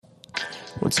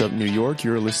What's up, New York?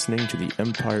 You're listening to the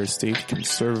Empire State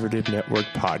Conservative Network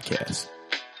podcast.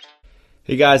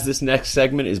 Hey guys, this next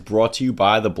segment is brought to you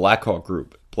by the Blackhawk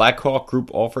Group. Blackhawk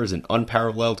Group offers an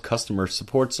unparalleled customer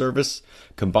support service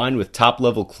combined with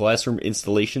top-level classroom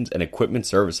installations and equipment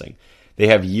servicing. They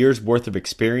have years' worth of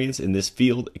experience in this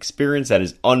field, experience that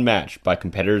is unmatched by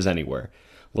competitors anywhere.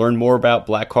 Learn more about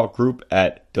Blackhawk Group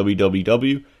at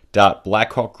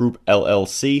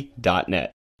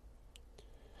www.blackhawkgroupllc.net.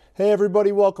 Hey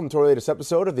everybody, welcome to our latest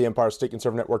episode of the Empire State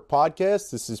Conservative Network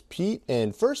podcast. This is Pete,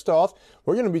 and first off,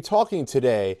 we're going to be talking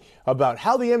today about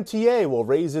how the MTA will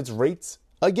raise its rates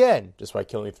again, despite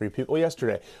killing 3 people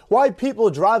yesterday. Why people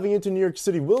driving into New York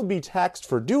City will be taxed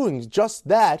for doing just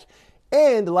that,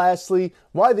 and lastly,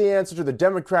 why the answer to the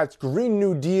Democrats' Green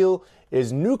New Deal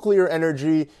is nuclear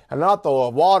energy and not the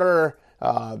water,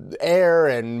 air,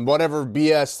 and whatever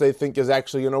BS they think is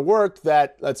actually going to work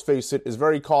that, let's face it, is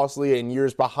very costly and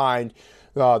years behind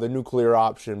the nuclear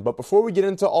option. But before we get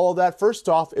into all of that, first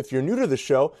off, if you're new to the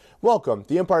show, welcome.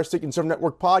 The Empire State Conservative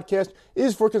Network podcast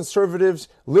is for conservatives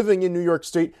living in New York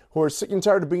State who are sick and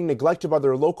tired of being neglected by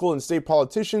their local and state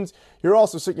politicians. You're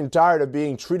also sick and tired of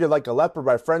being treated like a leper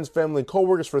by friends, family, and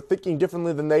coworkers for thinking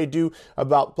differently than they do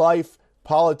about life,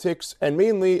 politics, and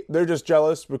mainly they're just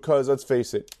jealous because, let's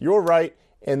face it, you're right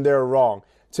and they're wrong.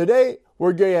 Today,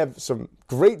 we're going to have some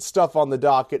great stuff on the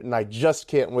docket, and I just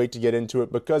can't wait to get into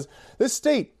it because this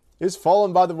state is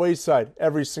falling by the wayside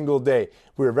every single day.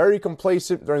 We were very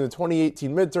complacent during the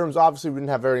 2018 midterms. Obviously, we didn't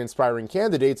have very inspiring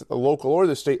candidates at the local or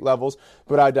the state levels,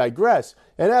 but I digress.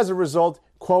 And as a result,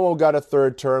 Cuomo got a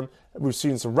third term. We've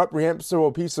seen some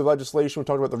reprehensible piece of legislation. We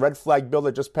talked about the red flag bill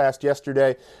that just passed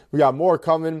yesterday. We got more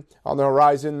coming on the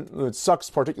horizon. It sucks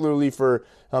particularly for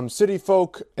city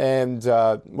folk, and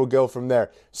we'll go from there.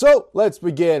 So let's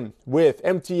begin with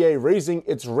MTA raising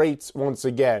its rates once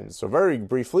again. So very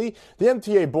briefly, the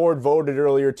MTA board voted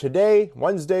earlier today,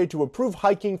 Wednesday, to approve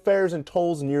hiking fares and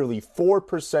tolls nearly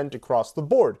 4% across the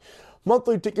board.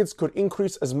 Monthly tickets could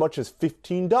increase as much as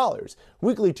 $15.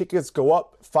 Weekly tickets go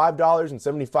up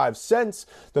 $5.75.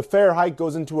 The fare hike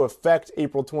goes into effect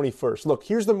April 21st. Look,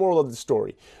 here's the moral of the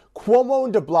story. Cuomo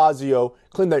and de Blasio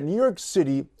claim that New York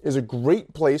City is a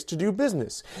great place to do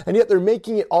business, and yet they're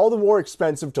making it all the more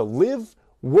expensive to live,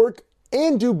 work,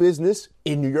 and do business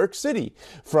in New York City.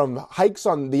 From hikes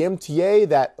on the MTA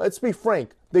that, let's be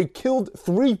frank, they killed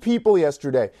 3 people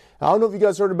yesterday. I don't know if you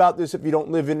guys heard about this if you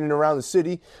don't live in and around the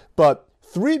city, but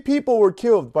 3 people were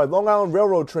killed by Long Island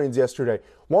Railroad trains yesterday.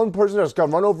 One person just got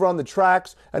run over on the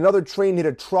tracks. Another train hit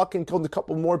a truck and killed a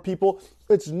couple more people.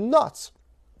 It's nuts.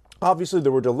 Obviously,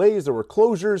 there were delays, there were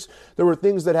closures, there were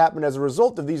things that happened as a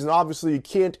result of these, and obviously you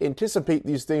can't anticipate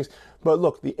these things. But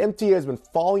look, the MTA has been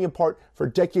falling apart for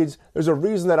decades. There's a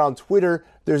reason that on Twitter,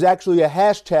 there's actually a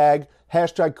hashtag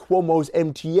Cuomo's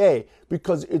MTA,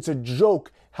 because it's a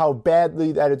joke how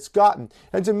badly that it's gotten.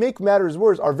 And to make matters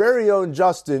worse, our very own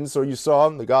Justin, so you saw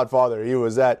him, the Godfather, he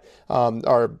was at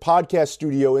our podcast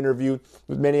studio interview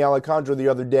with Manny Alejandro the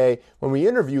other day when we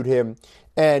interviewed him,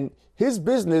 and his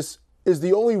business is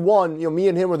the only one, me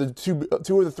and him are the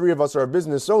two of the 3 of us are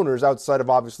business owners outside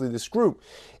of obviously this group.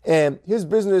 And his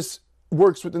business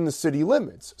works within the city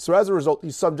limits. So as a result,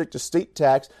 he's subject to state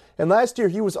tax. And last year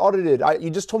he was audited.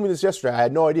 You just told me this yesterday. I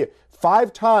had no idea.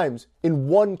 5 times in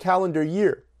 1 calendar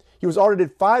year. He was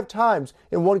audited 5 times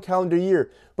in 1 calendar year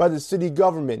by the city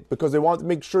government because they wanted to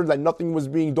make sure that nothing was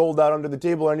being doled out under the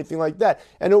table or anything like that.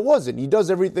 And it wasn't. He does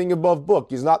everything above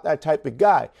book. He's not that type of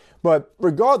guy. But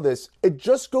regardless, it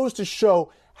just goes to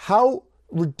show how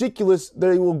ridiculous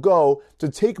they will go to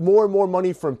take more and more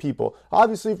money from people.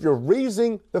 Obviously, if you're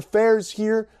raising the fares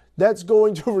here, that's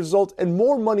going to result in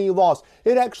more money lost.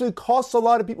 It actually costs a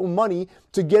lot of people money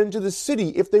to get into the city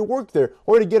if they work there,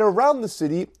 or to get around the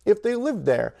city if they live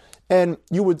there. And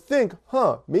you would think,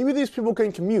 maybe these people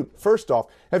can commute. First off,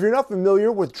 if you're not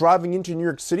familiar with driving into New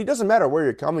York City, it doesn't matter where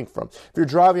you're coming from. If you're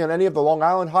driving on any of the Long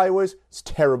Island highways, it's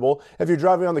terrible. If you're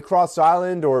driving on the Cross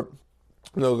Island or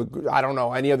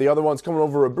any of the other ones coming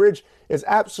over a bridge, it's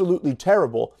absolutely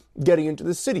terrible getting into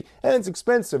the city. And it's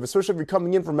expensive, especially if you're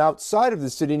coming in from outside of the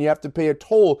city and you have to pay a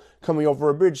toll coming over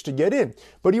a bridge to get in.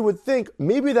 But you would think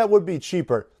maybe that would be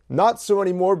cheaper. Not so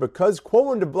anymore, because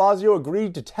Cuomo and de Blasio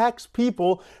agreed to tax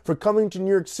people for coming to New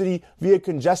York City via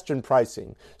congestion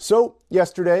pricing. So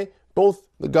yesterday, both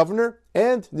the governor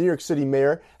and the New York City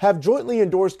mayor have jointly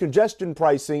endorsed congestion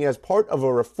pricing as part of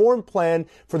a reform plan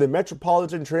for the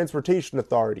Metropolitan Transportation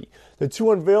Authority. The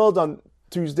two unveiled on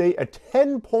Tuesday a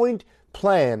 10-point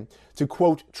plan to,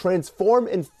 quote, transform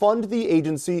and fund the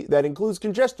agency that includes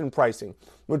congestion pricing,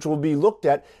 which will be looked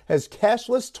at as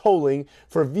cashless tolling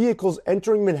for vehicles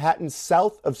entering Manhattan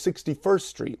south of 61st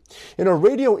Street. In a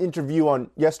radio interview on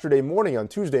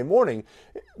Tuesday morning,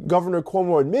 Governor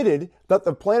Cuomo admitted that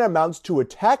the plan amounts to a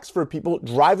tax for people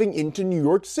driving into New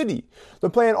York City. The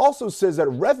plan also says that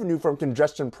revenue from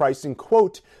congestion pricing,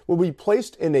 quote, will be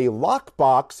placed in a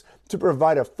lockbox to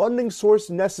provide a funding source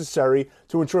necessary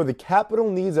to ensure the capital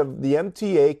needs of the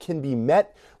MTA can be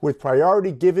met with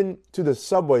priority given to the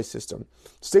subway system.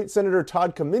 State Senator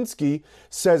Todd Kaminsky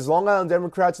says Long Island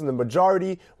Democrats in the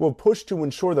majority will push to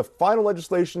ensure the final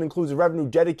legislation includes revenue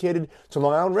dedicated to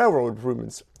Long Island Railroad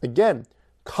improvements. Again,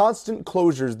 constant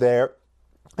closures there.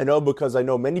 I know because I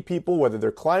know many people, whether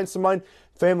they're clients of mine,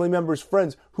 family members,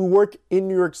 friends, who work in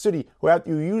New York City, who have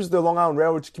to use the Long Island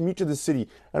Railroad to commute to the city.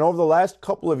 And over the last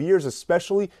couple of years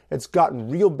especially, it's gotten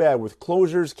real bad with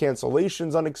closures,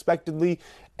 cancellations unexpectedly,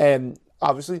 and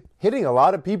obviously hitting a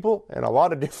lot of people and a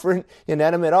lot of different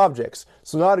inanimate objects.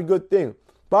 So not a good thing.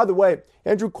 By the way,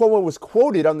 Andrew Cuomo was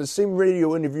quoted on the same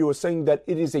radio interview as saying that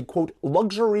it is a, quote,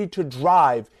 luxury to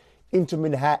drive into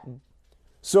Manhattan.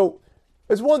 So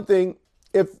it's one thing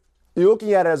if you're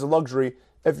looking at it as a luxury,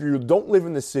 if you don't live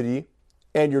in the city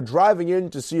and you're driving in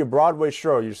to see a Broadway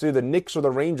show, you see the Knicks or the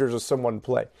Rangers or someone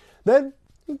play, then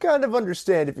you kind of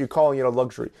understand if you're calling it a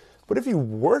luxury. But if you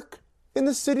work in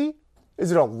the city,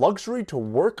 is it a luxury to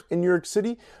work in New York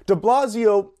City? De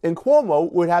Blasio and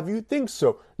Cuomo would have you think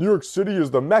so. New York City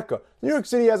is the Mecca. New York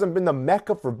City hasn't been the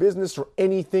Mecca for business or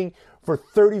anything for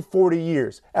 30, 40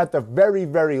 years, at the very,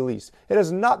 very least. It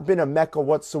has not been a Mecca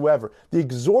whatsoever. The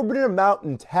exorbitant amount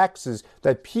in taxes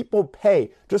that people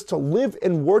pay just to live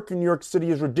and work in New York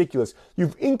City is ridiculous.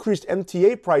 You've increased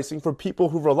MTA pricing for people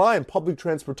who rely on public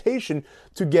transportation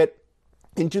to get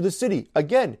into the city.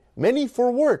 Again, many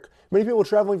for work. Many people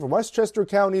traveling from Westchester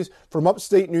counties, from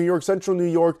upstate New York, central New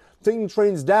York, taking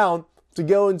trains down to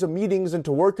go into meetings and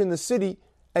to work in the city,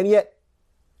 and yet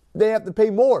they have to pay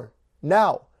more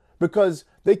now because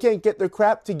they can't get their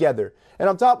crap together. And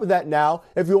on top of that now,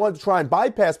 if you want to try and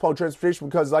bypass public transportation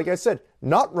because, like I said,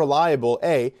 not reliable,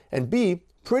 A, and B,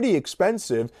 pretty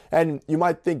expensive, and you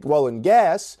might think, well, in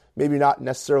gas, maybe not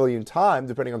necessarily in time,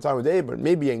 depending on time of day, but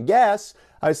maybe in gas,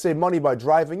 I save money by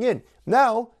driving in.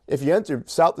 Now, if you enter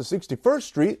south of 61st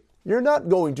Street, you're not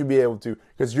going to be able to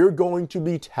because you're going to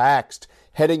be taxed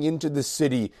heading into the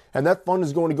city, and that fund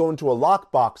is going to go into a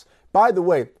lockbox. By the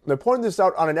way, I pointed this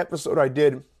out on an episode I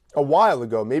did a while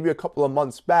ago, maybe a couple of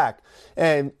months back,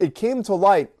 and it came to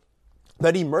light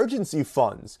that emergency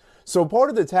funds, so part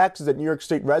of the taxes that New York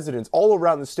State residents all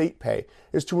around the state pay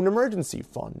is to an emergency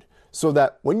fund, so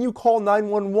that when you call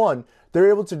 911, they're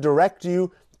able to direct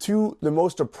you to the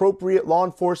most appropriate law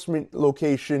enforcement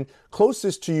location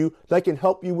closest to you that can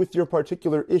help you with your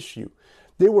particular issue.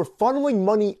 They were funneling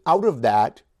money out of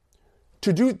that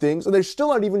to do things, and they're still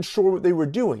not even sure what they were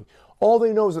doing. All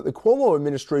they know is that the Cuomo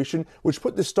administration, which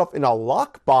put this stuff in a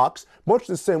lockbox, much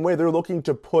the same way they're looking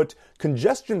to put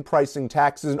congestion pricing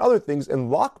taxes and other things in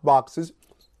lockboxes,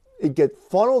 it gets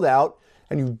funneled out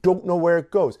and you don't know where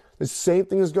it goes. The same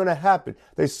thing is going to happen.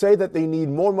 They say that they need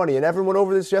more money, and everyone went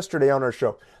over this yesterday on our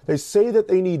show. They say that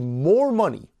they need more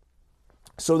money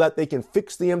so that they can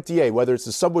fix the MTA, whether it's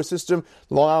the subway system,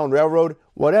 Long Island Railroad,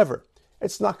 whatever.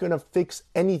 It's not going to fix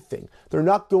anything. They're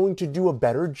not going to do a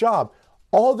better job.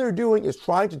 All they're doing is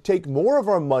trying to take more of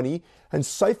our money and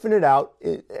siphon it out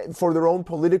for their own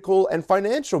political and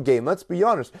financial gain. Let's be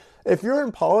honest. If you're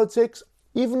in politics,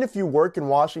 even if you work in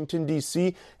Washington,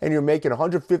 D.C., and you're making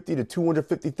 $150,000 to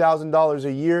 $250,000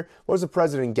 a year, what does the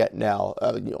president get now?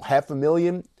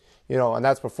 $500,000? And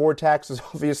that's before taxes,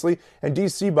 obviously. And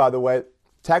D.C., by the way,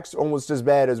 taxed almost as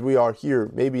bad as we are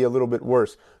here, maybe a little bit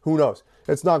worse. Who knows?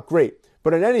 It's not great.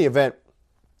 But in any event,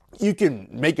 you can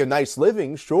make a nice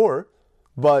living, sure,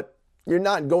 but you're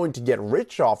not going to get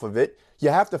rich off of it. You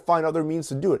have to find other means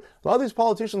to do it. A lot of these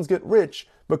politicians get rich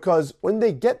because when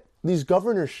they get these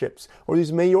governorships or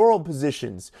these mayoral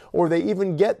positions, or they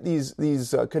even get these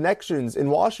connections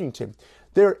in Washington,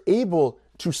 they're able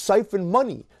to siphon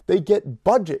money. They get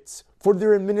budgets for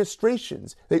their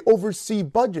administrations. They oversee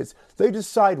budgets. They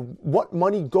decide what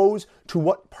money goes to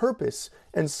what purpose.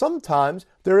 And sometimes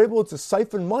they're able to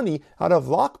siphon money out of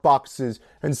lockboxes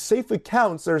and safe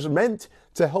accounts that are meant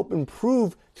to help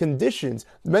improve conditions,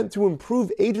 meant to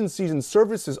improve agencies and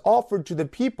services offered to the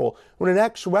people, when in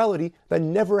actuality that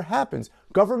never happens.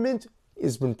 Government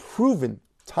has been proven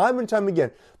time and time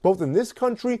again, both in this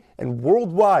country and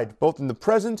worldwide, both in the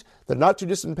present, the not too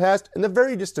distant past, and the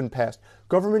very distant past.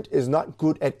 Government is not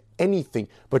good at anything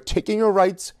but taking your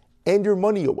rights and your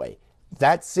money away.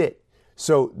 That's it.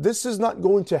 So this is not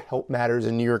going to help matters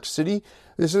in New York City.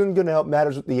 This isn't going to help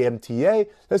matters with the MTA.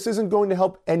 This isn't going to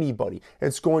help anybody.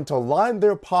 It's going to line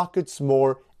their pockets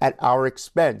more at our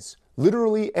expense,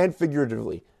 literally and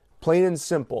figuratively, plain and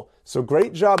simple. So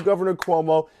great job, Governor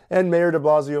Cuomo and Mayor de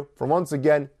Blasio, for once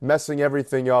again messing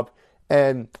everything up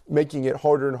and making it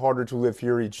harder and harder to live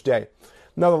here each day.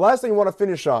 Now, the last thing I want to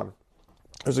finish on,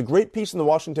 there's a great piece in the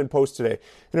Washington Post today,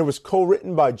 and it was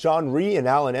co-written by John Rhee and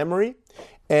Alan Emery.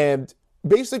 And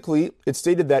basically, it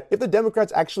stated that if the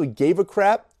Democrats actually gave a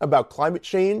crap about climate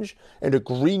change and a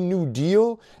Green New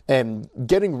Deal and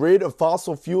getting rid of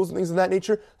fossil fuels and things of that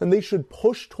nature, then they should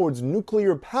push towards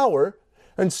nuclear power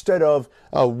instead of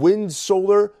wind,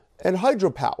 solar, and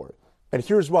hydropower. And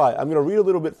here's why. I'm going to read a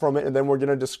little bit from it, and then we're going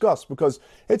to discuss, because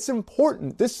it's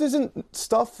important. This isn't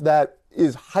stuff that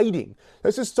is hiding.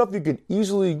 This is stuff you can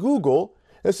easily Google.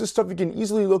 This is stuff you can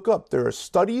easily look up. There are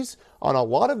studies on a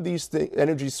lot of these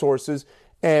energy sources,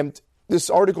 and this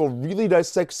article really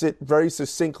dissects it very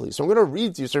succinctly. So I'm going to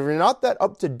read to you. So if you're not that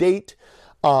up to date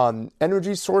on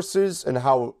energy sources and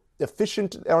how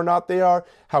efficient or not they are,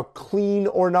 how clean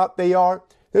or not they are,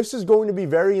 this is going to be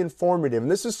very informative. And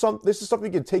this is stuff you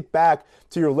can take back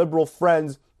to your liberal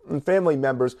friends and family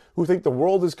members who think the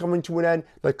world is coming to an end,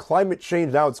 that climate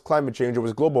change, now it's climate change, it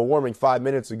was global warming 5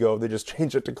 minutes ago, they just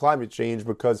changed it to climate change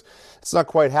because it's not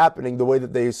quite happening the way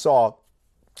that they saw.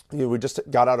 We just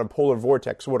got out of polar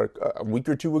vortex, a week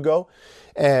or two ago?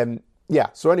 And yeah,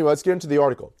 so anyway, let's get into the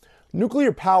article.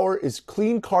 Nuclear power is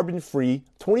clean, carbon-free,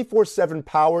 24/7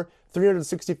 power,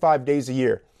 365 days a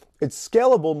year. It's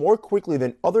scalable more quickly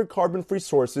than other carbon-free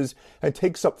sources and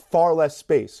takes up far less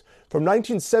space. From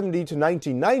 1970 to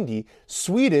 1990,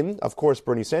 Sweden, of course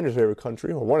Bernie Sanders' favorite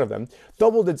country, or one of them,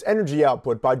 doubled its energy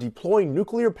output by deploying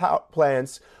nuclear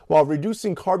plants while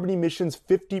reducing carbon emissions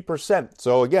 50%.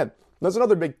 So again, that's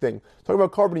another big thing. Talking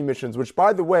about carbon emissions, which,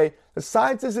 by the way, the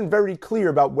science isn't very clear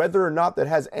about whether or not that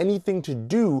has anything to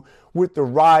do with the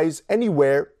rise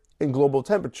anywhere in global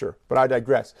temperature, but I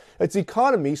digress. Its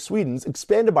economy, Sweden's,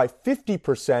 expanded by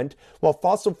 50%, while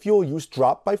fossil fuel use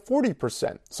dropped by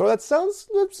 40%. So that sounds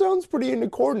pretty in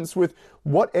accordance with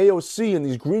what AOC and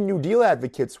these Green New Deal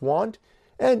advocates want.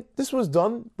 And this was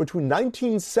done between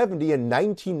 1970 and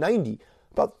 1990,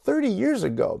 about 30 years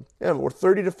ago, or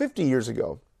 30 to 50 years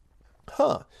ago.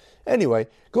 Anyway,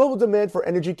 global demand for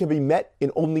energy can be met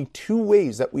in only two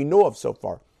ways that we know of so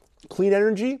far: clean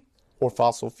energy or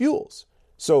fossil fuels.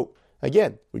 So,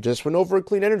 again, we just went over a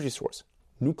clean energy source,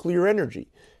 nuclear energy,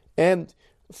 and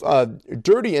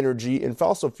dirty energy in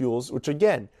fossil fuels, which,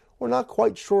 again, we're not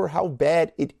quite sure how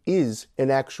bad it is in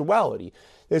actuality.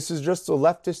 This is just the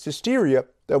leftist hysteria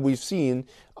that we've seen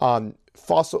on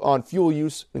fuel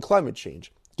use and climate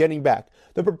change. Getting back,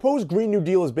 the proposed Green New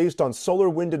Deal is based on solar,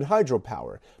 wind, and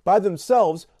hydropower. By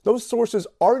themselves, those sources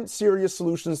aren't serious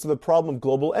solutions to the problem of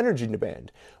global energy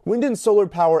demand. Wind and solar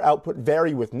power output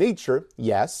vary with nature,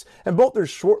 yes, and both are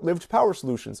short-lived power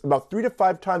solutions, about 3 to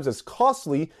 5 times as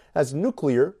costly as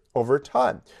nuclear over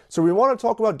time. So we want to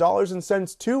talk about dollars and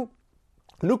cents too.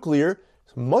 Nuclear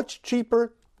is much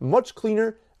cheaper, much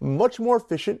cleaner, much more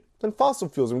efficient than fossil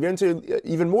fuels. I'm getting into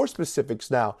even more specifics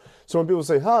now. So when people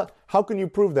say, how can you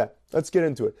prove that? Let's get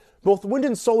into it. Both wind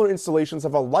and solar installations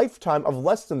have a lifetime of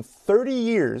less than 30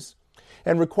 years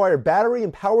and require battery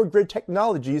and power grid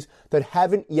technologies that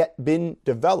haven't yet been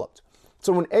developed.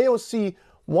 So when AOC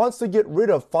wants to get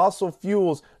rid of fossil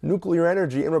fuels, nuclear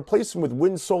energy, and replace them with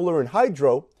wind, solar, and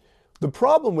hydro, the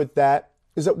problem with that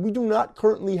is that we do not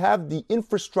currently have the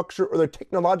infrastructure or the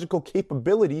technological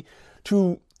capability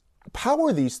to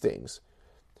power these things.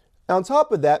 On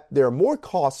top of that, they're more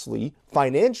costly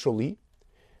financially,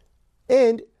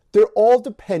 and they're all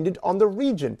dependent on the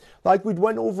region. Like we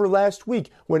went over last week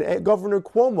when Governor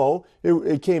Cuomo,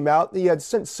 it came out, he had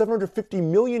sent $750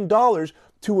 million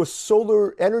to a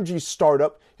solar energy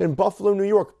startup in Buffalo, New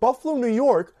York. Buffalo, New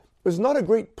York is not a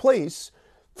great place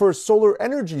for a solar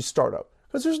energy startup,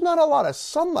 because there's not a lot of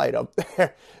sunlight up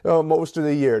there most of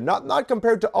the year, not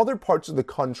compared to other parts of the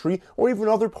country or even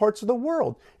other parts of the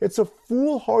world. It's a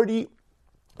foolhardy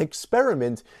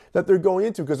experiment that they're going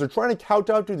into because they're trying to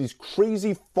kowtow to these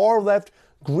crazy far-left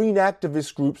green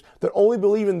activist groups that only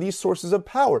believe in these sources of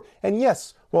power. And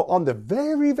yes, well, on the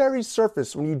very, very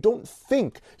surface, when you don't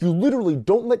think, you literally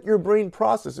don't let your brain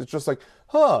process, it's just like,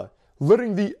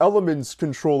 letting the elements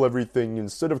control everything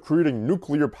instead of creating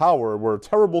nuclear power where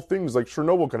terrible things like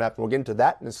Chernobyl can happen. We'll get into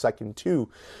that in a second too.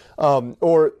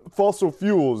 Or fossil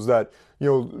fuels that,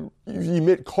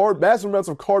 emit massive amounts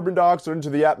of carbon dioxide into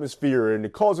the atmosphere, and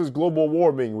it causes global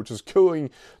warming, which is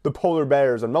killing the polar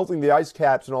bears and melting the ice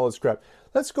caps and all this crap.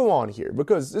 Let's go on here,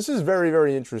 because this is very,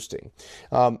 very interesting.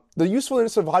 The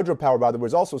usefulness of hydropower, by the way,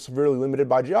 is also severely limited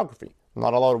by geography.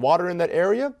 Not a lot of water in that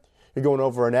area. You're going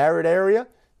over an arid area.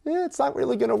 It's not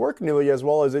really going to work nearly as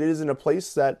well as it is in a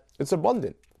place that it's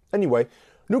abundant. Anyway,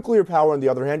 nuclear power, on the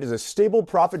other hand, is a stable,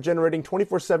 profit-generating,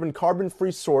 24/7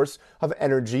 carbon-free source of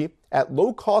energy at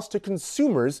low cost to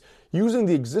consumers using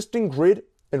the existing grid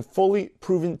and fully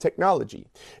proven technology.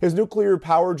 Is nuclear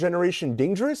power generation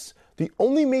dangerous? The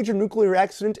only major nuclear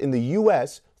accident in the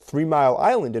U.S., 3 Mile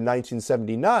Island in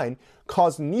 1979,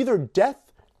 caused neither death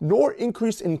nor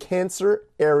increase in cancer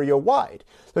area-wide.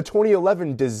 The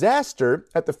 2011 disaster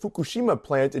at the Fukushima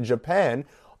plant in Japan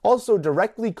also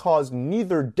directly caused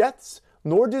neither deaths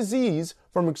nor disease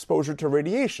from exposure to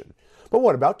radiation. But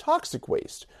what about toxic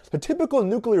waste? The typical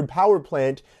nuclear power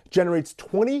plant generates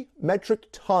 20 metric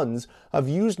tons of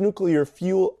used nuclear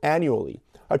fuel annually.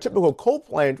 A typical coal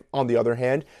plant, on the other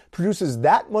hand, produces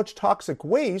that much toxic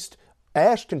waste,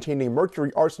 ash containing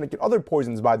mercury, arsenic, and other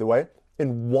poisons, by the way,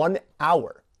 in 1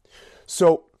 hour.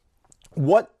 So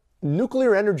what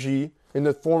nuclear energy in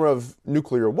the form of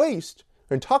nuclear waste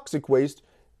and toxic waste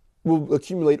will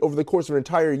accumulate over the course of an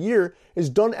entire year is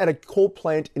done at a coal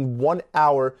plant in 1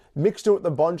 hour, mixed in with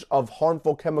a bunch of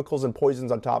harmful chemicals and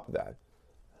poisons on top of that.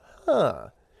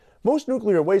 Most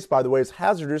nuclear waste, by the way, is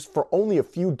hazardous for only a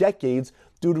few decades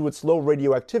due to its low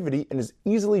radioactivity and is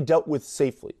easily dealt with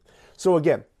safely. So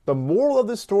again, the moral of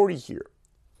the story here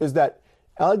is that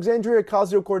Alexandria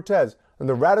Ocasio-Cortez and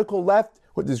the radical left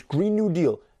with this Green New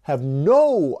Deal have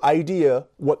no idea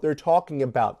what they're talking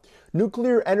about.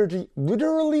 Nuclear energy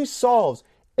literally solves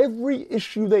every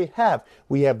issue they have.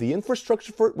 We have the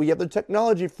infrastructure for it. We have the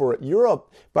technology for it.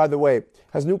 Europe, by the way,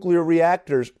 has nuclear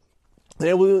reactors that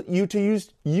enable you to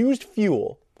use used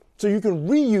fuel. So you can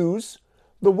reuse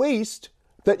the waste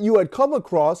that you had come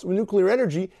across with nuclear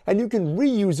energy, and you can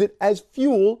reuse it as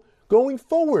fuel going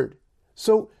forward.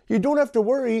 So you don't have to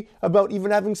worry about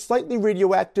even having slightly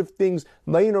radioactive things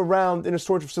laying around in a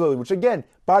storage facility, which again,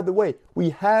 by the way, we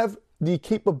have the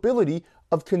capability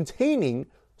of containing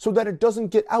so that it doesn't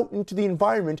get out into the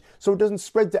environment, so it doesn't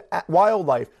spread to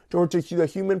wildlife or to the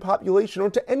human population or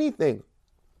to anything.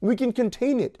 We can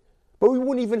contain it, but we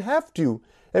wouldn't even have to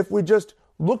if we just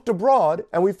looked abroad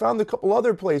and we found a couple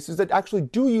other places that actually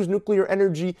do use nuclear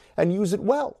energy and use it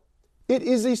well. It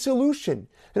is a solution,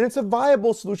 and it's a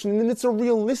viable solution, and it's a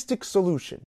realistic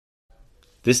solution.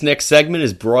 This next segment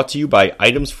is brought to you by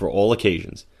Items for All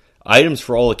Occasions. Items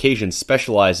for All Occasions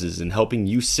specializes in helping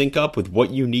you sync up with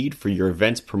what you need for your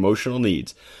event's promotional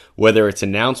needs. Whether it's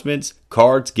announcements,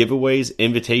 cards, giveaways,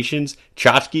 invitations,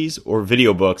 tchotchkes, or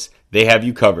video books, they have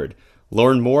you covered.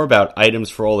 Learn more about Items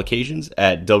for All Occasions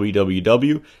at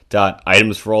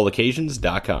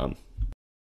www.itemsforalloccasions.com.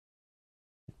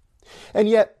 And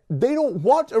yet, they don't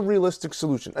want a realistic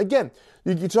solution. Again,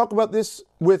 you talk about this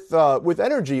with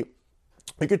energy.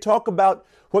 You could talk about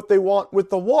what they want with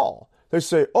the wall. They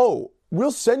say, oh,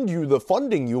 we'll send you the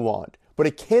funding you want, but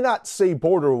it cannot say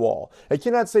border wall. It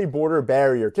cannot say border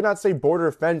barrier. It cannot say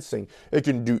border fencing. It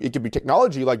could be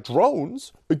technology like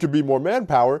drones. It could be more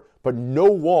manpower, but no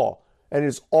wall. And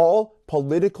it's all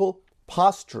political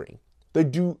posturing.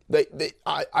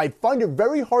 I find it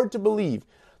very hard to believe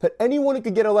that anyone who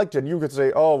could get elected, you could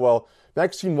say, oh, well,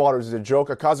 Maxine Waters is a joke.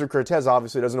 Ocasio-Cortez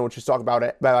obviously doesn't know what she's talking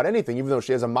about anything, even though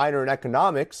she has a minor in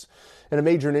economics and a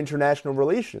major in international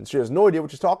relations. She has no idea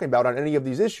what she's talking about on any of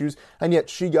these issues, and yet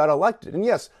she got elected. And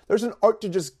yes, there's an art to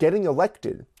just getting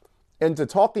elected and to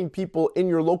talking people in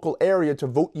your local area to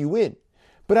vote you in.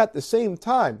 But at the same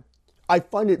time, I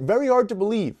find it very hard to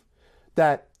believe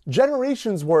that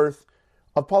generations worth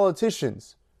of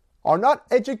politicians are not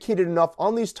educated enough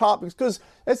on these topics, because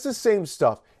it's the same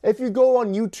stuff. If you go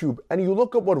on YouTube and you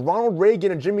look up what Ronald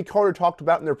Reagan and Jimmy Carter talked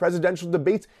about in their presidential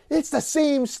debates, it's the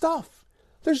same stuff.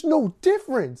 There's no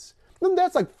difference. And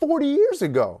that's like 40 years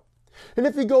ago. And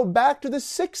if you go back to the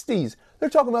 60s, they're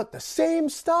talking about the same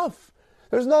stuff.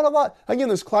 There's not a lot. Again,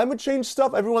 this climate change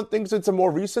stuff, everyone thinks it's a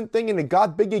more recent thing, and it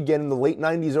got big again in the late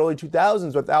 90s, early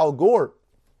 2000s with Al Gore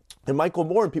and Michael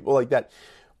Moore and people like that.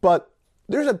 But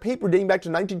there's a paper dating back to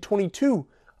 1922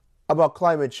 about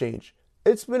climate change.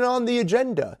 It's been on the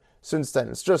agenda since then.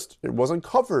 It's just, it wasn't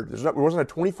covered. It wasn't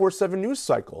a 24/7 news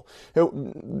cycle.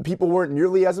 People weren't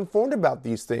nearly as informed about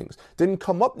these things. Didn't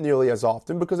come up nearly as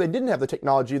often because they didn't have the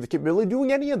technology, the capability of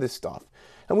doing any of this stuff.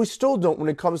 and we still don't when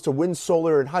it comes to wind,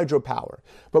 solar, and hydropower.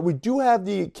 But we do have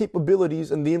the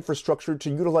capabilities and the infrastructure to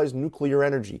utilize nuclear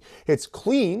energy. It's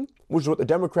clean, which is what the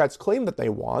Democrats claim that they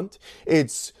want.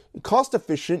 It's cost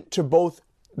efficient to both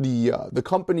the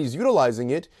companies utilizing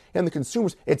it and the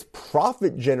consumers. It's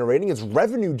profit generating, it's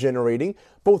revenue generating,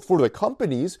 both for the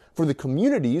companies, for the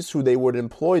communities who they would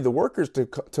employ the workers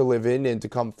to live in and to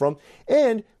come from,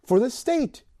 and for the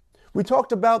state. We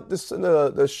talked about this,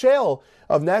 the shale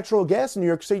of natural gas in New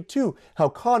York State too, how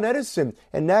Con Edison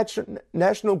and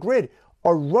National Grid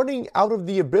are running out of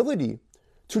the ability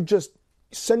to just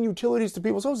send utilities to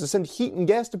people's homes, to send heat and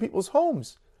gas to people's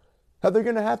homes. How they're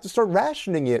going to have to start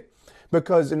rationing it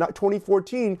because in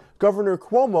 2014, Governor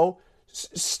Cuomo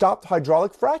stopped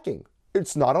hydraulic fracking.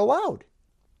 It's not allowed.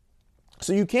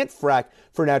 So you can't frack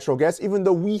for natural gas, even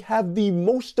though we have the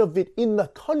most of it in the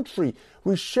country.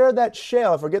 We share that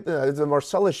shale, I forget the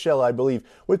Marcellus Shale, I believe,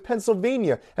 with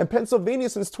Pennsylvania. And Pennsylvania,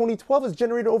 since 2012, has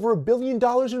generated over $1 billion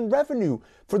in revenue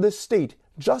for the state,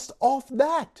 just off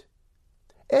that.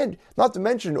 And not to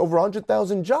mention over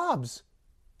 100,000 jobs.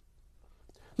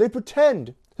 They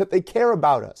pretend that they care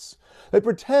about us. They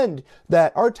pretend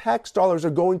that our tax dollars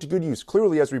are going to good use.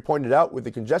 Clearly, as we pointed out, with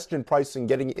the congestion pricing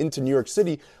getting into New York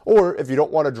City, or if you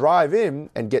don't want to drive in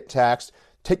and get taxed,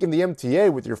 taking the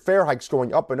MTA with your fare hikes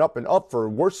going up and up and up for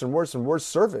worse and worse and worse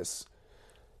service.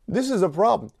 This is a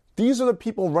problem. These are the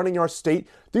people running our state.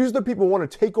 These are the people who want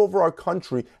to take over our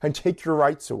country and take your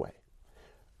rights away.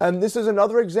 And this is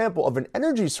another example of an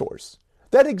energy source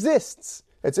that exists.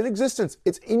 It's in existence.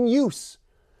 It's in use.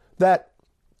 That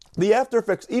the after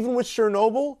effects, even with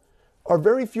Chernobyl, are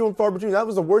very few and far between. That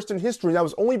was the worst in history. And that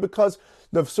was only because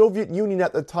the Soviet Union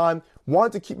at the time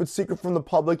wanted to keep it secret from the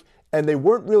public, and they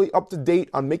weren't really up to date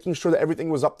on making sure that everything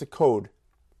was up to code.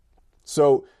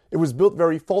 So it was built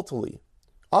very faultily.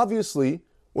 Obviously,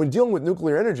 when dealing with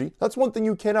nuclear energy, that's one thing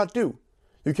you cannot do.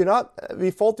 You cannot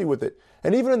be faulty with it.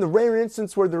 And even in the rare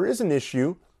instance where there is an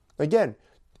issue, again,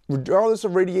 regardless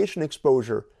of radiation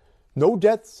exposure, no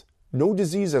deaths, no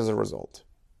disease as a result.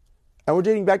 And we're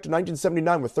dating back to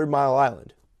 1979 with 3 Mile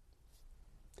Island.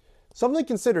 Something to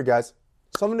consider, guys.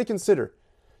 Something to consider.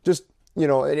 Just,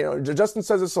 Justin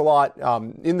says this a lot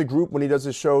in the group when he does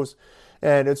his shows,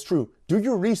 and it's true. Do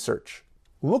your research.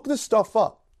 Look this stuff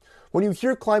up. When you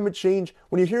hear climate change,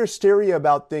 when you hear hysteria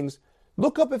about things,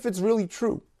 look up if it's really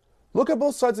true. Look at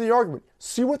both sides of the argument.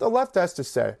 See what the left has to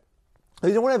say.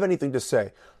 They don't have anything to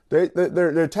say. Their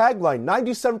tagline,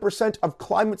 97% of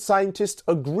climate scientists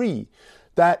agree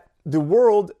that the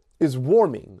world is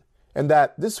warming and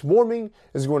that this warming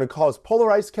is going to cause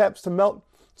polar ice caps to melt.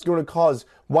 It's going to cause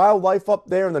wildlife up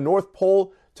there in the North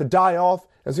Pole to die off.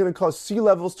 It's going to cause sea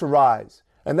levels to rise.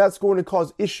 And that's going to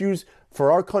cause issues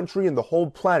for our country and the whole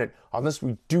planet unless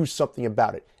we do something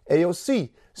about it. AOC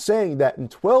saying that in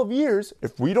 12 years,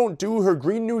 if we don't do her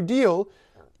Green New Deal,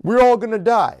 we're all going to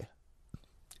die.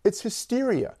 It's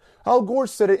hysteria. Al Gore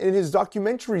said it in his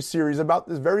documentary series about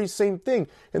this very same thing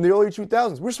in the early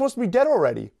 2000s. We're supposed to be dead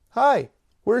already. Hi,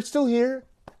 we're still here.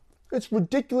 It's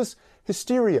ridiculous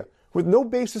hysteria with no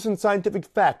basis in scientific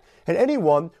fact. And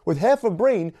anyone with half a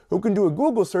brain who can do a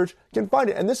Google search can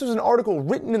find it. And this was an article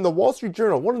written in the Wall Street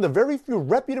Journal, one of the very few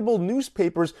reputable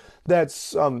newspapers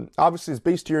that's obviously is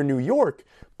based here in New York,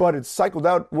 but it's cycled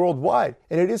out worldwide.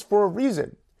 And it is for a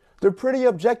reason. They're pretty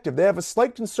objective. They have a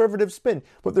slight conservative spin,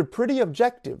 but they're pretty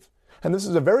objective. And this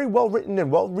is a very well-written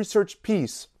and well-researched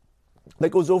piece that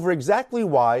goes over exactly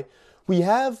why we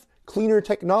have cleaner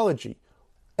technology.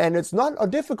 And it's not a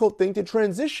difficult thing to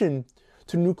transition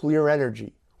to nuclear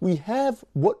energy. We have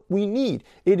what we need.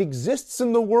 It exists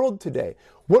in the world today.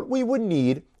 What we would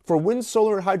need for wind,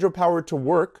 solar, and hydropower to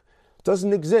work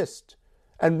doesn't exist.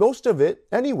 And most of it,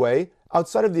 anyway,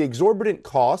 outside of the exorbitant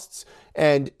costs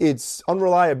and its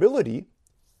unreliability,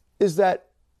 is that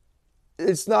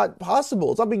it's not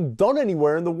possible. It's not being done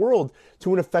anywhere in the world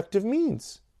to an effective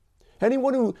means.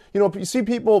 Anyone who, you see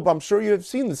people, I'm sure you have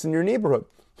seen this in your neighborhood,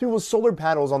 people with solar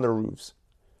panels on their roofs.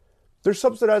 They're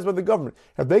subsidized by the government.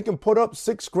 If they can put up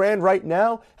 $6,000 right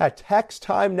now, at tax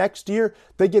time next year,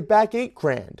 they get back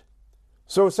 $8,000.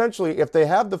 So essentially, if they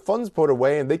have the funds put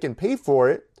away and they can pay for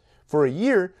it for a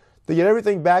year, they get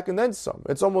everything back and then some.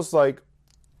 It's almost like,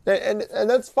 and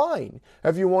that's fine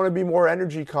if you want to be more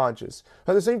energy conscious.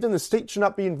 At the same time, the state should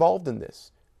not be involved in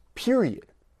this, period.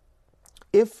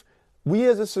 If we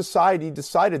as a society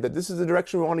decided that this is the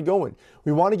direction we want to go in,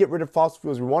 we want to get rid of fossil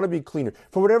fuels, we want to be cleaner,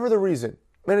 for whatever the reason.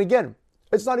 And again,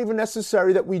 it's not even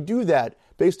necessary that we do that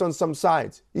based on some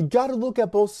sides. You got to look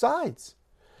at both sides.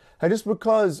 And just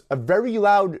because a very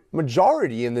loud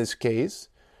majority in this case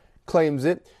claims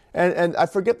it, And I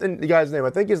forget the guy's name. I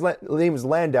think his name is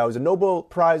Landau. He's a Nobel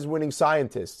Prize winning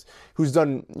scientist who's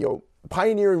done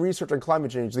pioneering research on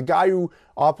climate change. The guy who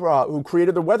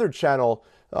created the Weather Channel.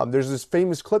 There's this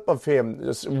famous clip of him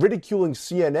just ridiculing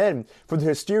CNN for the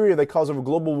hysteria they cause over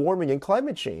global warming and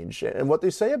climate change and what they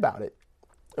say about it.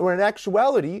 And when in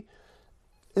actuality,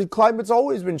 the climate's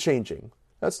always been changing.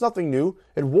 That's nothing new.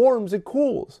 It warms, it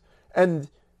cools. And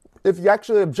if you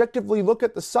actually objectively look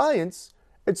at the science,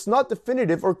 it's not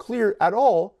definitive or clear at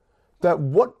all that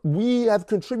what we have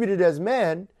contributed as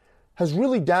man has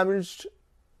really damaged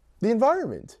the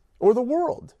environment or the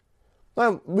world.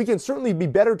 Now, we can certainly be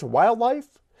better to wildlife.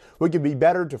 We can be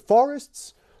better to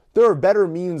forests. There are better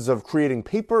means of creating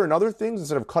paper and other things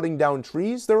instead of cutting down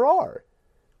trees. There are.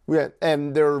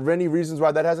 And there are many reasons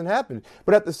why that hasn't happened.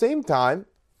 But at the same time,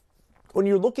 when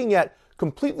you're looking at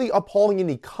completely upholding an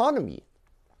economy,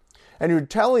 and you're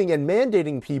telling and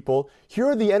mandating people, here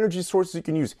are the energy sources you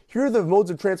can use. Here are the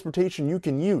modes of transportation you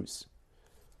can use.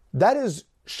 That is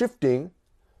shifting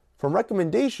from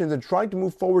recommendations and trying to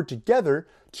move forward together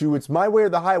to it's my way or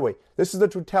the highway. This is the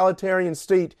totalitarian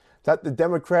state that the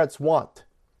Democrats want,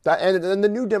 and the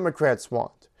new Democrats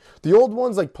want. The old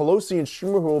ones like Pelosi and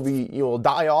Schumer, who will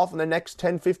die off in the next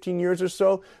 10, 15 years or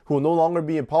so, who will no longer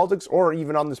be in politics or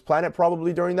even on this planet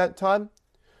probably during that time.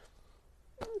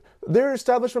 They're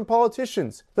establishment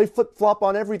politicians. They flip-flop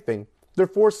on everything. They're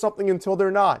for something until they're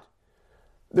not.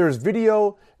 There's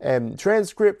video and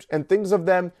transcript and things of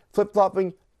them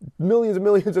flip-flopping millions and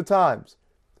millions of times.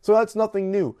 So that's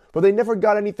nothing new. But they never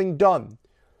got anything done.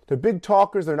 They're big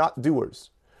talkers, they're not doers.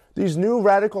 These new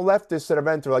radical leftists that have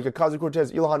entered, like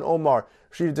Ocasio-Cortez, Ilhan Omar,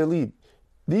 Rashida Tlaib,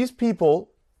 these people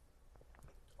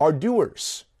are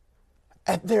doers.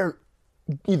 And they're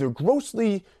either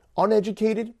grossly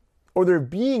uneducated or they're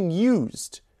being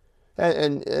used.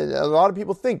 And a lot of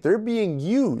people think they're being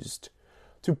used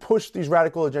to push these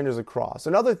radical agendas across.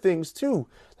 And other things, too,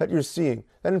 that you're seeing.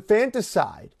 That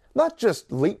infanticide, not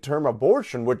just late-term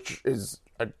abortion, which is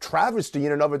a travesty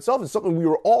in and of itself. It's something we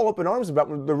were all up in arms about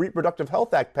when the Reproductive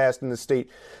Health Act passed in the state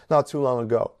not too long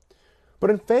ago. But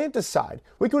infanticide,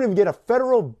 we couldn't even get a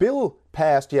federal bill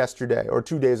passed yesterday or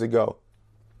 2 days ago.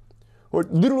 We're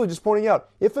literally just pointing out,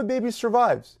 if a baby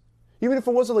survives, even if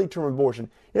it was a late-term abortion,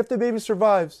 if the baby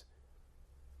survives,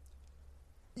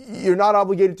 you're not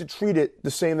obligated to treat it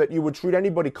the same that you would treat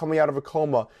anybody coming out of a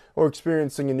coma or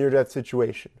experiencing a near-death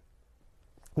situation.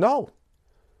 No.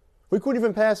 We couldn't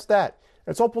even pass that.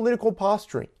 It's all political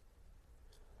posturing.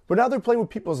 But now they're playing with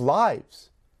people's lives.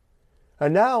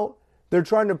 And now they're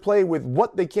trying to play with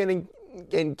what they can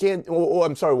and can't,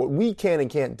 what we can and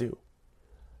can't do.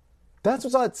 That's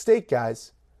what's at stake,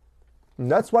 guys.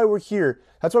 And that's why we're here.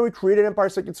 That's why we created Empire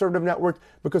State Conservative Network,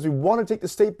 because we want to take the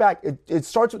state back. It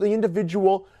starts with the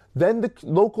individual, then the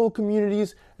local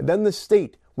communities, and then the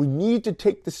state. We need to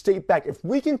take the state back. If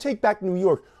we can take back New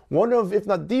York, one of, if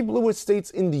not the bluest states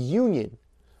in the Union,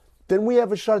 then we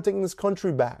have a shot at taking this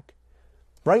country back.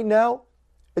 Right now,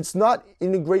 it's not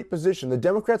in a great position. The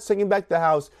Democrats taking back the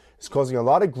House is causing a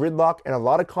lot of gridlock and a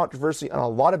lot of controversy on a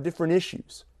lot of different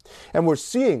issues. And we're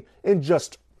seeing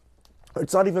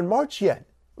it's not even March yet.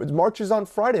 March is on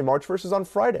Friday. March 1st is on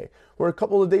Friday. We're a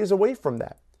couple of days away from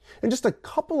that. In just a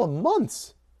couple of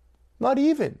months, not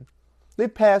even. They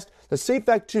passed the SAFE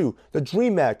Act 2, the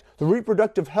DREAM Act, the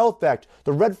Reproductive Health Act,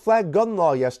 the Red Flag Gun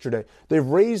Law yesterday. They've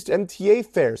raised MTA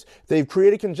fares. They've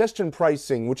created congestion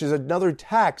pricing, which is another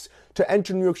tax to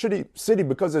enter New York City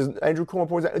because, as Andrew Cuomo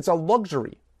points out, it's a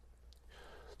luxury.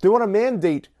 They want to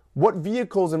mandate what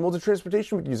vehicles and modes of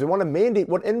transportation we can use. They want to mandate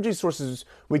what energy sources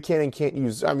we can and can't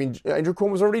use. I mean, Andrew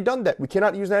Cuomo's already done that. We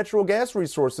cannot use natural gas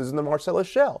resources in the Marcellus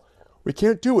Shale. We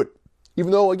can't do it.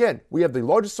 Even though, again, we have the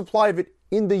largest supply of it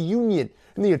in the Union,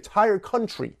 in the entire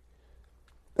country.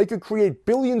 They could create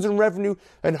billions in revenue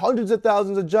and hundreds of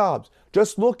thousands of jobs.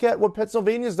 Just look at what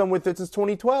Pennsylvania's done with it since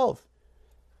 2012.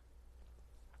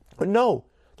 But no,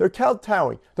 they're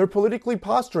kowtowing. They're politically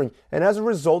posturing. And as a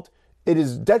result, it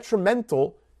is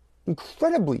detrimental,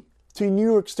 incredibly, to New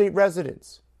York State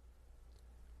residents.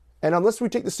 And unless we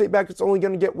take the state back, it's only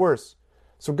going to get worse.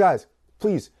 So guys,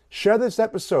 please share this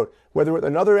episode, whether with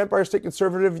another Empire State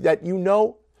Conservative that you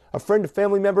know, a friend, a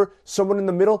family member, someone in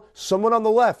the middle, someone on the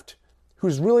left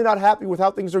who's really not happy with how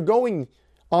things are going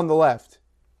on the left.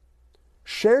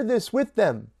 Share this with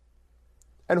them.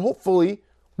 And hopefully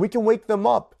we can wake them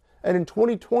up. And in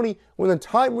 2020, when the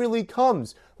time really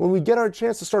comes, when we get our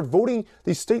chance to start voting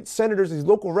these state senators, these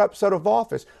local reps out of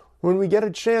office, when we get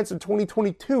a chance in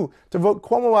 2022 to vote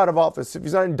Cuomo out of office, if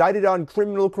he's not indicted on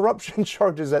criminal corruption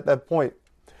charges at that point,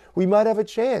 we might have a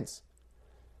chance.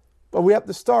 But we have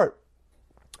to start.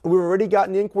 We've already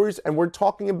gotten inquiries and we're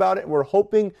talking about it. We're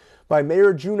hoping by May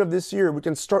or June of this year, we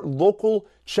can start local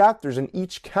chapters in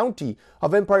each county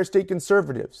of Empire State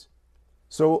Conservatives.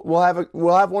 So we'll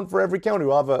have one for every county.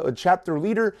 We'll have a chapter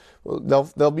leader.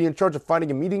 They'll be in charge of finding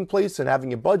a meeting place and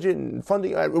having a budget and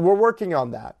funding. We're working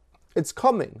on that. It's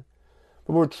coming.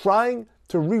 But we're trying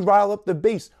to re-rile up the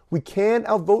base. We can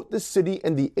outvote the city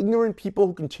and the ignorant people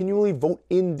who continually vote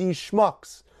in these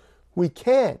schmucks. We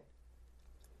can.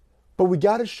 But we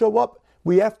got to show up.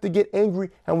 We have to get angry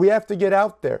and we have to get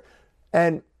out there.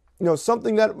 And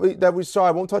something that we saw,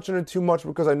 I won't touch on it too much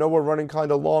because I know we're running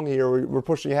kind of long here. We're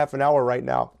pushing half an hour right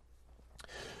now.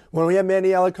 When we had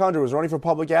Manny Alejandro was running for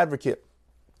public advocate,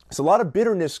 there's a lot of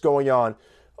bitterness going on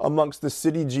amongst the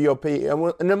city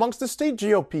GOP and amongst the state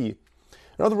GOP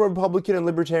and other Republican and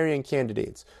Libertarian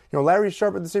candidates. Larry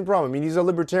Sharpe had the same problem. I mean, he's a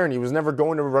Libertarian. He was never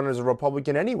going to run as a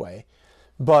Republican anyway.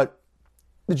 But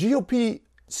the GOP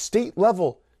state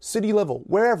level, city level,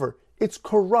 wherever, it's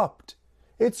corrupt.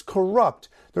 It's corrupt.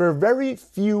 There are very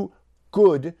few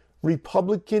good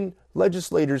Republican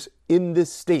legislators in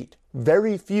this state.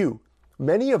 Very few.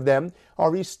 Many of them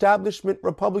are establishment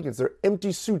Republicans. They're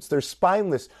empty suits. They're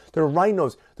spineless. They're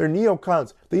rhinos. They're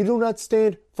neocons. They do not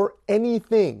stand for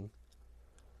anything.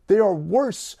 They are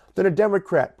worse than a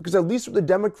Democrat because at least with the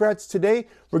Democrats today,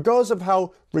 regardless of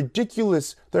how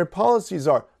ridiculous their policies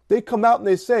are, they come out and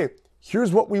they say,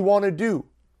 here's what we want to do.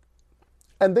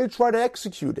 And they try to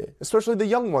execute it, especially the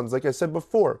young ones, like I said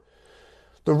before.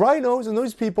 The rhinos and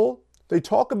those people, they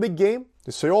talk a big game,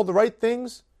 they say all the right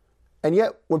things, and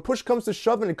yet when push comes to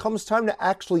shove and it comes time to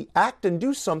actually act and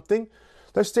do something,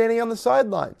 they're standing on the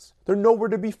sidelines. They're nowhere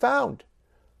to be found.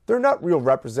 They're not real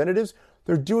representatives.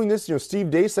 They're doing this, Steve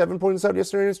Deace, I've been pointing this out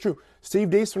yesterday, and it's true. Steve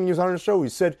Deace, when he was on the show, he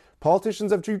said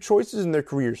politicians have two choices in their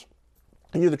careers.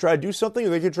 They either try to do something or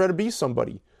they can try to be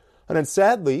somebody. And then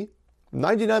sadly,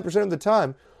 99% of the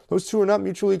time, those two are not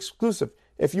mutually exclusive.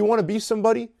 If you want to be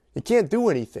somebody, you can't do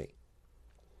anything.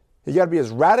 You got to be as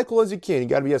radical as you can. You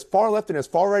got to be as far left and as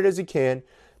far right as you can.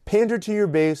 Pander to your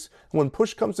base. And when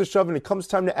push comes to shove and it comes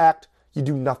time to act, you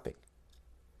do nothing.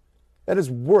 That is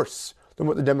worse than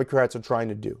what the Democrats are trying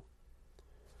to do.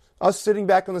 Us sitting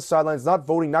back on the sidelines, not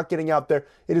voting, not getting out there,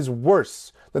 it is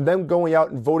worse than them going out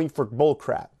and voting for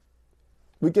bullcrap.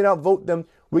 We can outvote them.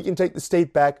 We can take the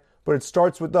state back, but it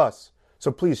starts with us.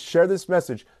 So please share this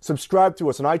message. Subscribe to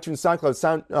us on iTunes,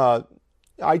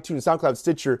 SoundCloud,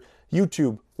 Stitcher,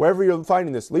 YouTube, wherever you're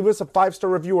finding this. Leave us a 5-star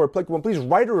review or applicable. Please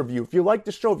write a review. If you like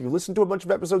the show, if you listen to a bunch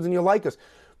of episodes and you like us,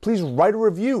 please write a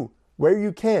review where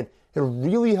you can. It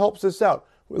really helps us out.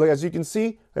 Like as you can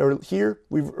see, here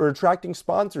we're attracting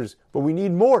sponsors, but we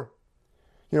need more.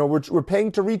 We're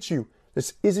paying to reach you.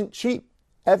 This isn't cheap.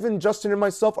 Evan, Justin, and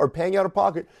myself are paying out of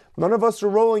pocket. None of us are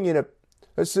rolling in it.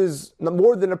 This is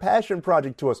more than a passion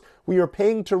project to us. We are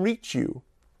paying to reach you.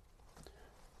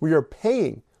 We are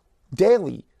paying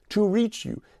daily to reach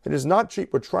you. It is not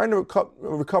cheap. We're trying to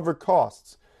recover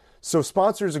costs. So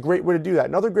sponsor is a great way to do that.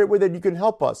 Another great way that you can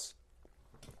help us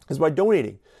is by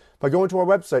donating. By going to our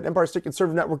website,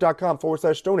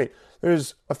 EmpireStateConservativeNetwork.com/donate.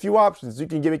 There's a few options. You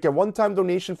can make a one-time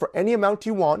donation for any amount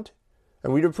you want,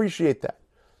 and we'd appreciate that.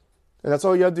 And that's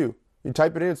all you got to do. You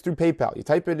type it in, it's through PayPal. You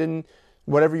type it in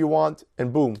whatever you want,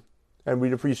 and boom. And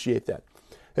we'd appreciate that.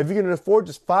 If you can afford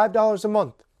just $5 a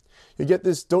month, you get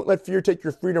this Don't Let Fear Take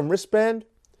Your Freedom wristband,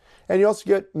 and you also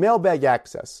get mailbag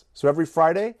access. So every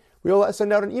Friday, we'll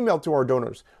send out an email to our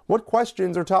donors. What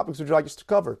questions or topics would you like us to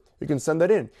cover? You can send that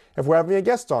in. If we're having a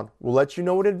guest on, we'll let you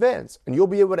know in advance, and you'll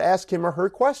be able to ask him or her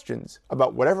questions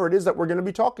about whatever it is that we're going to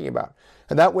be talking about.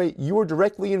 And that way, you are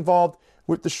directly involved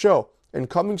with the show. And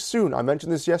coming soon, I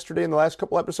mentioned this yesterday in the last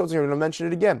couple episodes, and I'm going to mention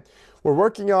it again. We're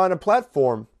working on a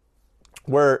platform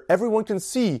where everyone can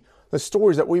see the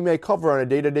stories that we may cover on a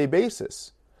day-to-day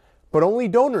basis. But only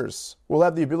donors will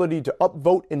have the ability to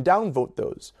upvote and downvote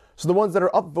those. So the ones that are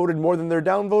upvoted more than they're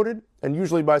downvoted, and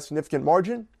usually by a significant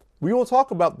margin, we will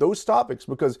talk about those topics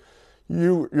because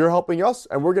you're helping us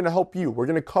and we're going to help you. We're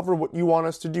going to cover what you want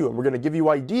us to do, and we're going to give you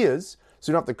ideas so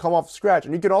you don't have to come off scratch.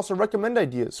 And you can also recommend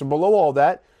ideas. So below all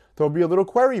that, there'll be a little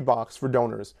query box for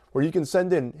donors where you can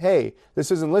send in, hey,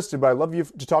 this isn't listed, but I'd love you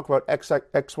to talk about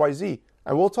XYZ,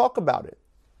 and we'll talk about it.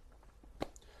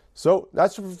 So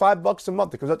that's for $5 a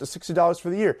month. It comes out to $60 for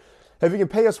the year. If you can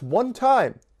pay us one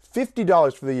time,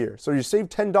 $50 for the year. So you save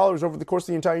 $10 over the course of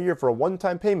the entire year for a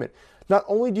one-time payment. Not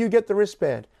only do you get the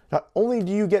wristband, not only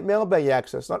do you get mailbag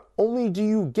access, not only do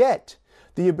you get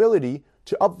the ability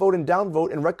to upvote and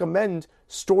downvote and recommend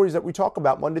stories that we talk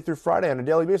about Monday through Friday on a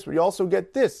daily basis, but you also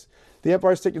get this, the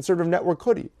Empire State Conservative Network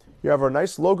hoodie. You have our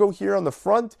nice logo here on the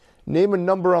front, name and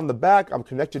number on the back. I'm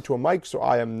connected to a mic, so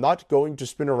I am not going to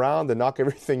spin around and knock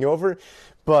everything over.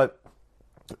 But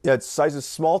yeah, it's sizes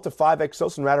small to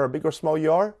 5XL, so no matter how big or small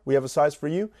you are, we have a size for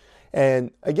you.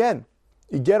 And again,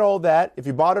 you get all that. If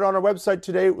you bought it on our website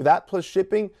today, with that plus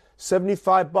shipping,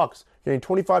 $75. You're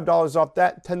getting $25 off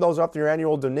that, $10 off your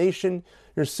annual donation.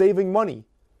 You're saving money,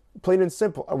 plain and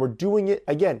simple. And we're doing it,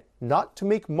 again, not to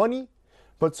make money,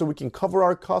 but so we can cover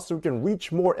our costs, so we can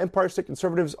reach more Empire State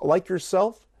conservatives like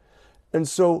yourself. And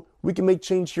so we can make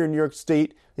change here in New York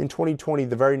State in 2020,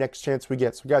 the very next chance we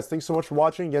get. So guys, thanks so much for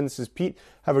watching. Again, this is Pete.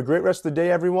 Have a great rest of the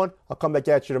day, everyone. I'll come back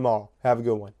at you tomorrow. Have a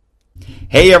good one.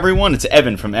 Hey everyone, it's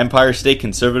Evan from Empire State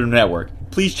Conservative Network.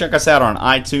 Please check us out on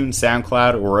iTunes,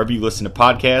 SoundCloud, or wherever you listen to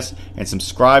podcasts, and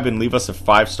subscribe and leave us a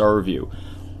 5-star review.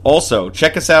 Also,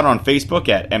 check us out on Facebook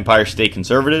at Empire State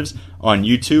Conservatives, on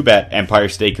YouTube at Empire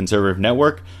State Conservative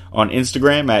Network, on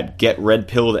Instagram at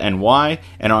GetRedPilledNY,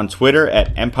 and on Twitter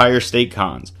at Empire State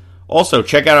Cons. Also,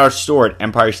 check out our store at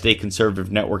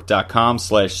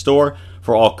EmpireStateConservativeNetwork.com/store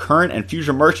for all current and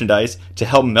future merchandise to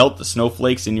help melt the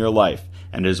snowflakes in your life.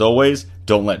 And as always,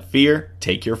 don't let fear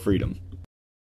take your freedom.